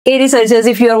Hey researchers,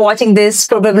 if you are watching this,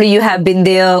 probably you have been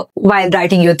there while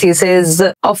writing your thesis,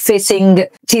 of facing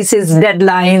thesis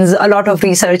deadlines, a lot of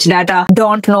research data,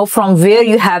 don't know from where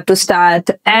you have to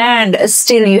start, and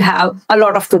still you have a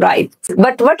lot of to write.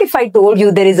 But what if I told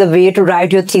you there is a way to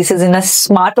write your thesis in a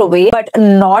smarter way, but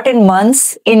not in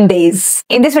months, in days?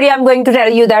 In this video, I'm going to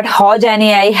tell you that how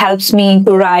GenAI helps me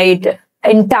to write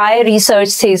entire research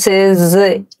thesis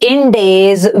in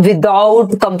days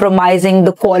without compromising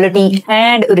the quality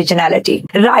and originality.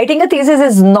 Writing a thesis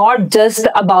is not just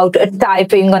about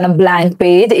typing on a blank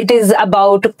page. It is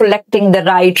about collecting the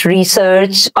right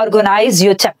research, organize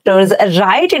your chapters,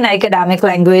 write in academic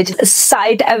language,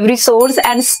 cite every source,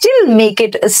 and still make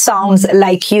it sound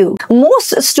like you.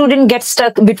 Most students get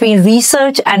stuck between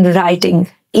research and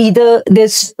writing. Either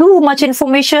there's too much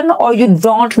information or you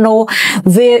don't know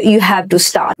where you have to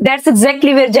start. That's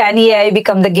exactly where GenAI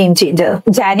becomes the game changer.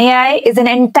 GenAI is an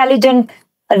intelligent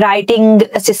writing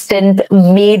assistant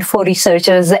made for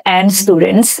researchers and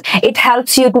students. It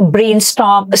helps you to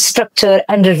brainstorm, structure,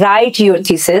 and write your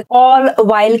thesis, all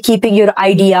while keeping your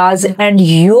ideas and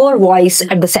your voice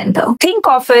at the center. Think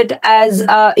of it as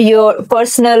your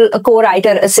personal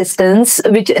co-writer assistants,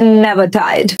 which never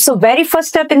tired. So very first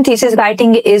step in thesis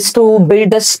writing is to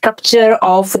build the structure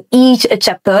of each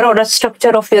chapter or a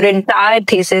structure of your entire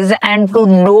thesis, and to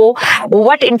know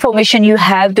what information you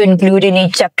have to include in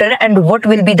each chapter and what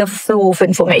will be the flow of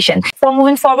information. So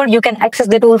moving forward, you can access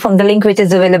the tool from the link which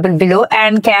is available below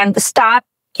and can start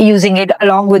using it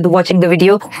along with watching the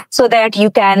video, so that you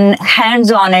can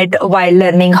hands-on it while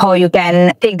learning how you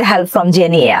can take the help from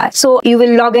GenAI. So you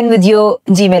will log in with your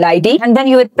Gmail ID and then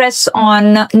you will press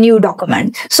on new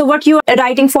document. So what you are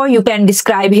writing for, you can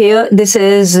describe here. This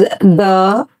is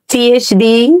the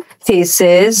PhD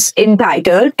thesis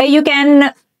entitled. You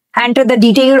can enter the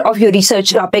detail of your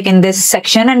research topic in this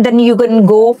section, and then you can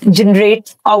go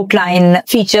generate outline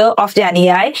feature of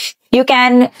GenAI. You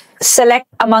can select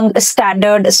among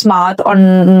standard, smart, or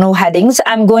no headings.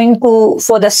 I'm going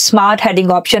for the smart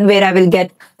heading option, where I will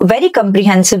get very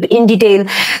comprehensive, in detail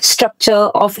structure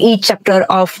of each chapter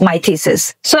of my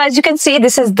thesis. So as you can see,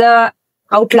 this is the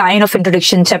outline of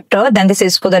introduction chapter. Then this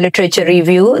is for the literature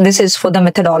review. This is for the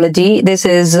methodology. This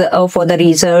is for the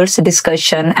research,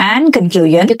 discussion, and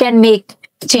conclusion. You can make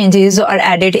changes or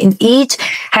add it in each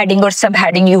heading or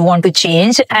subheading you want to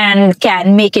change, and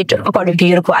can make it according to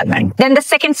your requirement. Then the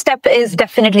second step is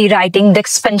definitely writing the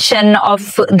expansion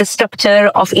of the structure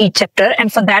of each chapter.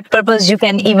 And for that purpose, you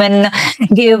can even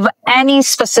give any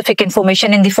specific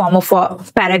information in the form of a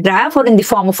paragraph or in the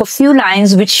form of a few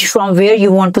lines, which from where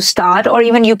you want to start, or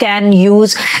even you can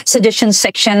use suggestion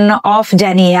section of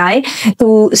GenAI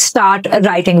to start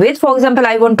writing with. For example,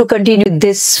 I want to continue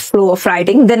this flow of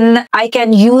writing, then I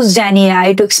can use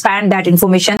GenAI to expand that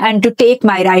information and to take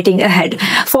my writing ahead.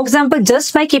 For example,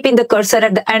 just by keeping the cursor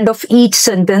at the end of each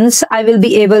sentence, I will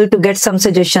be able to get some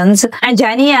suggestions, and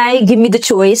GenAI give me the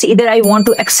choice. Either I want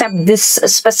to accept this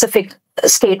specific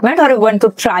statement or I want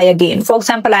to try again. For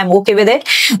example, I'm okay with it,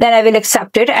 then I will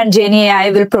accept it, and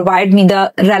GenAI will provide me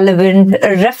the relevant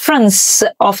reference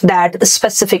of that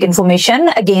specific information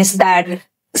against that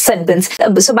sentence.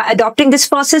 So by adopting this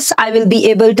process, I will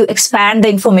be able to expand the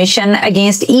information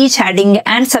against each heading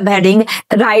and subheading,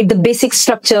 write the basic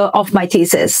structure of my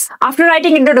thesis. After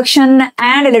writing introduction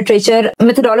and literature,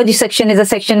 methodology section is a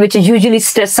section which usually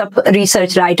stress up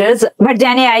research writers, but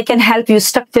GenAI can help you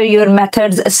structure your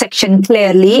methods section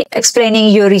clearly,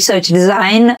 explaining your research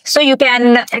design. So you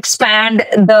can expand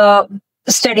the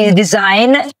study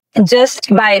design just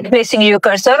by placing your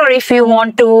cursor, or if you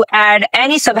want to add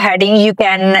any subheading, you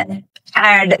can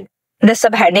add the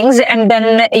subheadings, and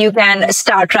then you can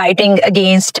start writing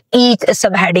against each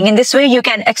subheading. In this way, you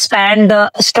can expand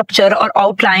the structure or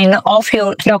outline of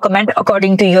your document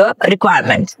according to your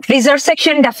requirement. Research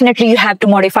section, definitely you have to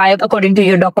modify according to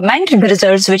your document, the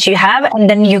results which you have, and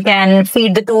then you can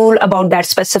feed the tool about that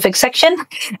specific section,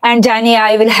 and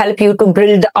GenAI will help you to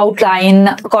build the outline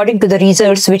according to the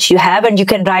research which you have, and you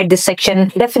can write this section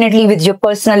definitely with your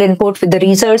personal input, with the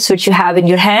research which you have in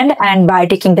your hand, and by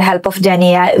taking the help of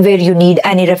GenAI where you need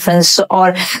any reference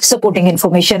or supporting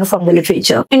information from the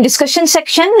literature. In discussion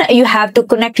section, you have to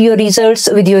connect your research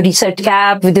with your research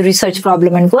gap, with the research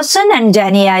problem and question, and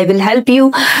GenAI will help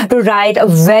you to write a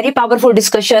very powerful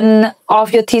discussion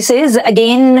of your thesis.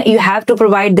 Again, you have to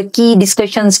provide the key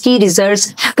discussions, key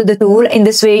results to the tool. In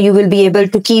this way, you will be able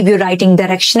to keep your writing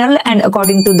directional and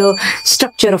according to the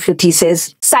structure of your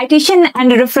thesis. Citation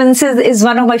and references is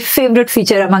one of my favorite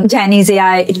features among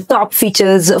GenAI top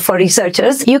features for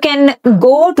researchers. You can can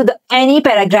go to any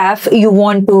paragraph you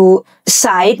want to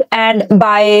cite, and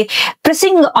by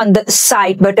pressing on the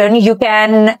cite button, you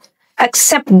can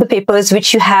accept the papers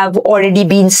which you have already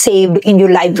been saved in your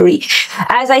library.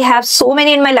 As I have so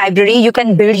many in my library, you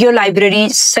can build your library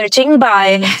searching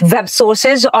by web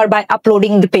sources or by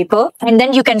uploading the paper, and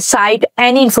then you can cite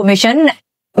any information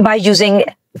by using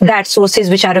that sources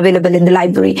which are available in the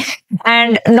library.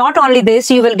 And not only this,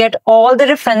 you will get all the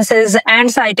references and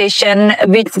citation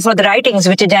for the writings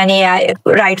which GenAI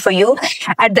write for you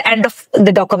at the end of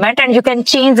the document, and you can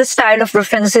change the style of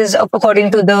references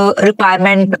according to the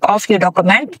requirement of your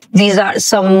document. These are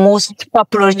some most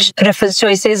popular reference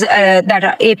choices that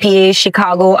are APA,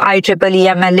 Chicago, IEEE,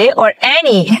 MLA, or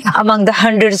any among the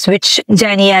hundreds which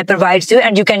GenAI provides you,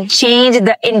 and you can change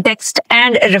the in-text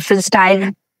and reference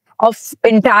style of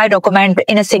entire document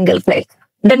in a single click.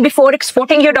 Then before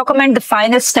exporting your document, the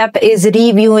final step is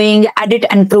reviewing, edit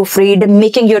and proofread,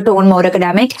 making your tone more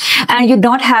academic. And you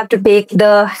don't have to take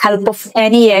the help of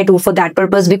any AI tool for that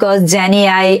purpose, because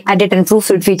GenAI edit and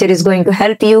proofread feature is going to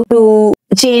help you to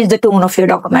change the tone of your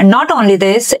document. Not only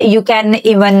this, you can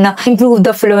even improve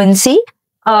the fluency.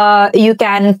 You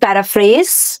can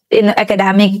paraphrase in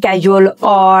academic, casual,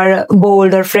 or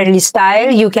bold or friendly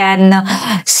style. You can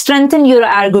strengthen your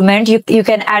argument. You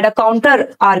can add a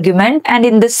counter argument. And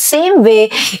in the same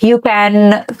way, you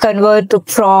can convert to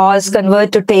prose,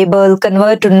 convert to table,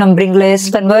 convert to numbering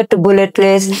list, convert to bullet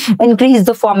list, increase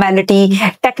the formality,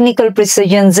 technical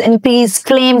precisions, increase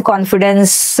claim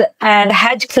confidence, and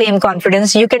hedge claim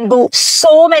confidence. You can do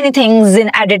so many things in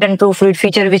edit and proofread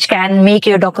feature, which can make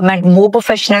your document more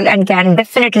professional and can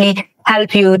definitely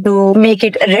help you to make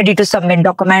it ready to submit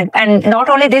document. And not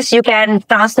only this, you can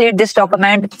translate this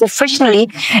document professionally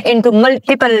into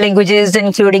multiple languages,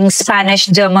 including Spanish,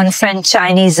 German, French,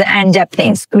 Chinese, and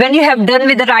Japanese. When you have done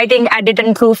with the writing, edit,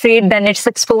 and proofread, then its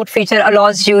export feature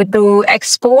allows you to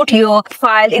export your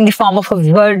file in the form of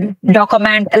a Word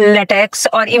document, LaTeX,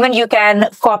 or even you can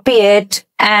copy it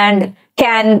and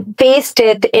can paste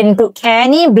it into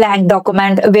any blank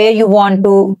document where you want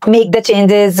to make the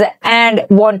changes and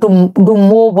want to do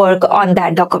more work on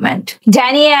that document.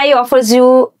 GenAI offers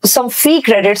you some free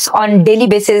credits on daily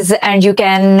basis, and you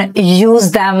can use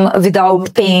them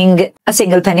without paying a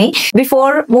single penny.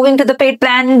 Before moving to the paid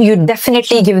plan, you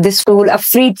definitely give this tool a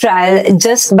free trial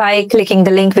just by clicking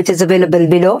the link which is available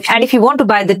below. And if you want to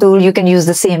buy the tool, you can use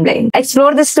the same link.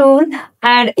 Explore this tool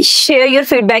and share your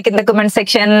feedback in the comment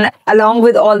section, along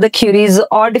with all the queries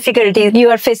or difficulties you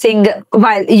are facing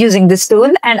while using this tool,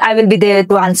 and I will be there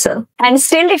to answer. And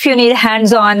still, if you need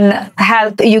hands-on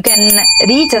help, you can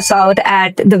reach us out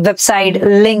at the website.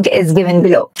 Link is given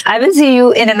below. I will see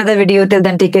you in another video. Till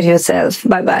then, take care of yourself.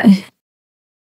 Bye-bye.